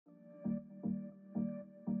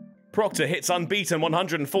Proctor hits unbeaten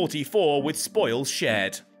 144 with spoils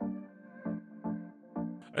shared.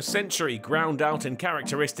 A century ground out in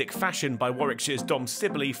characteristic fashion by Warwickshire's Dom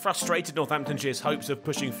Sibley frustrated Northamptonshire's hopes of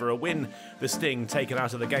pushing for a win, the sting taken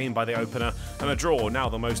out of the game by the opener, and a draw now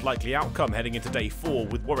the most likely outcome heading into day 4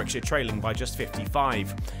 with Warwickshire trailing by just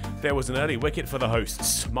 55. There was an early wicket for the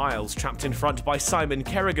hosts, Miles trapped in front by Simon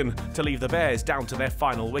Kerrigan to leave the Bears down to their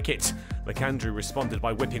final wicket. McAndrew responded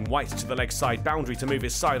by whipping White to the leg side boundary to move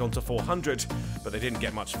his side onto 400, but they didn't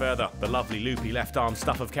get much further. The lovely loopy left arm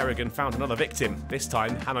stuff of Kerrigan found another victim, this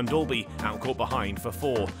time Hannon Dalby, out caught behind for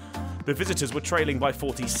 4. The visitors were trailing by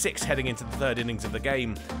 46 heading into the third innings of the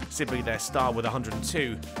game. Sibley their star with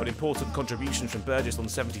 102, but important contributions from Burgess on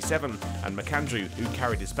 77 and McAndrew, who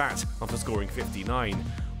carried his bat after scoring 59.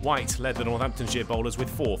 White led the Northamptonshire bowlers with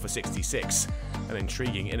 4 for 66. An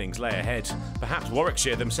intriguing innings lay ahead. Perhaps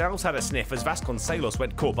Warwickshire themselves had a sniff as Vasconcelos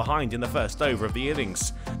went caught behind in the first over of the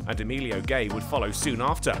innings, and Emilio Gay would follow soon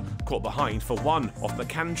after, caught behind for 1 off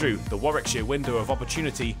McAndrew, the Warwickshire window of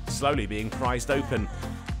opportunity slowly being prized open.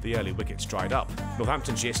 The early wickets dried up.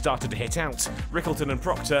 Northamptonshire started to hit out. Rickleton and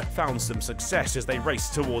Proctor found some success as they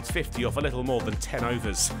raced towards 50 off a little more than 10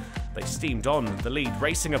 overs. They steamed on, the lead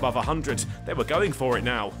racing above 100. They were going for it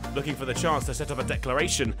now, looking for the chance to set up a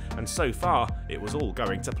declaration, and so far, it was all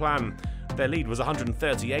going to plan. Their lead was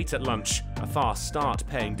 138 at lunch, a fast start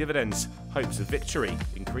paying dividends, hopes of victory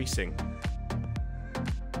increasing.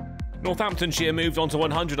 Northamptonshire moved on to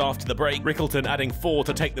 100 after the break, Rickleton adding 4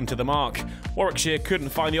 to take them to the mark. Warwickshire couldn't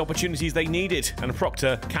find the opportunities they needed, and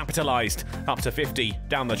Proctor capitalised, up to 50,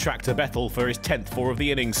 down the track to Bethel for his 10th 4 of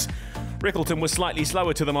the innings. Rickleton was slightly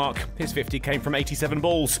slower to the mark. His 50 came from 87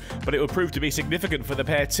 balls, but it would prove to be significant for the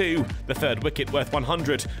pair too. The third wicket worth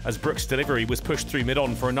 100, as Brooks' delivery was pushed through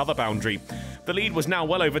mid-on for another boundary. The lead was now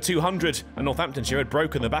well over 200, and Northamptonshire had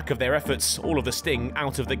broken the back of their efforts, all of the sting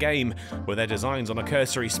out of the game, with their designs on a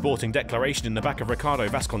cursory sporting declaration in the back of Ricardo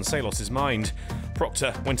Vasconcelos' mind.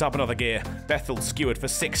 Proctor went up another gear. Bethel skewered for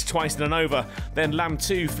 6 twice in an over. Then Lamb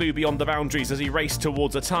 2 flew beyond the boundaries as he raced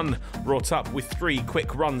towards a ton, brought up with 3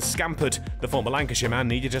 quick runs scampered. The former Lancashire man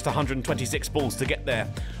needed just 126 balls to get there.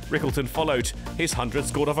 Rickleton followed. His 100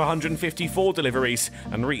 scored off 154 deliveries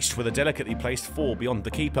and reached with a delicately placed 4 beyond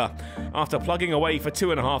the keeper. After plugging away for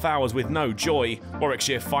 2.5 hours with no joy,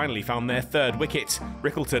 Warwickshire finally found their third wicket.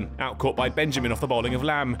 Rickleton outcaught by Benjamin off the bowling of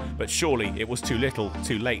Lamb, but surely it was too little,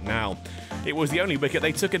 too late now. It was the only wicket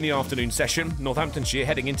they took in the afternoon session, Northamptonshire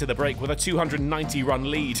heading into the break with a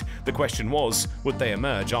 290-run lead. The question was, would they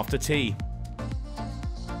emerge after tea?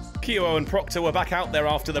 Keogh and Proctor were back out there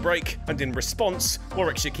after the break, and in response,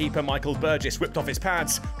 Warwickshire keeper Michael Burgess whipped off his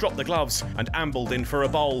pads, dropped the gloves, and ambled in for a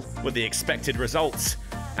bowl, with the expected results.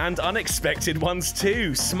 And unexpected ones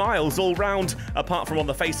too, smiles all round, apart from on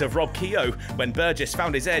the face of Rob Keogh when Burgess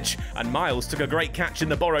found his edge and Miles took a great catch in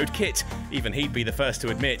the borrowed kit. Even he'd be the first to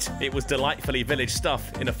admit it was delightfully village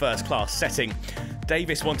stuff in a first-class setting.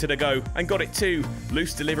 Davis wanted a go and got it too.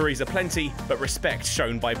 Loose deliveries aplenty, but respect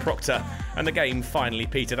shown by Proctor. And the game finally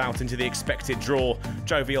petered out into the expected draw.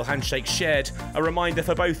 Jovial handshakes shared, a reminder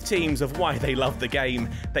for both teams of why they loved the game.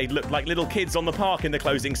 They'd looked like little kids on the park in the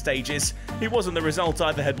closing stages. It wasn't the result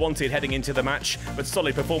either had wanted heading into the match, but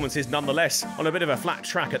solid performances nonetheless on a bit of a flat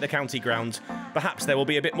track at the county ground. Perhaps there will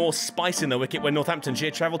be a bit more spice in the wicket when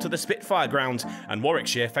Northamptonshire travel to the Spitfire ground and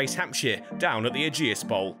Warwickshire face Hampshire down at the Aegeus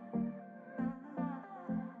Bowl.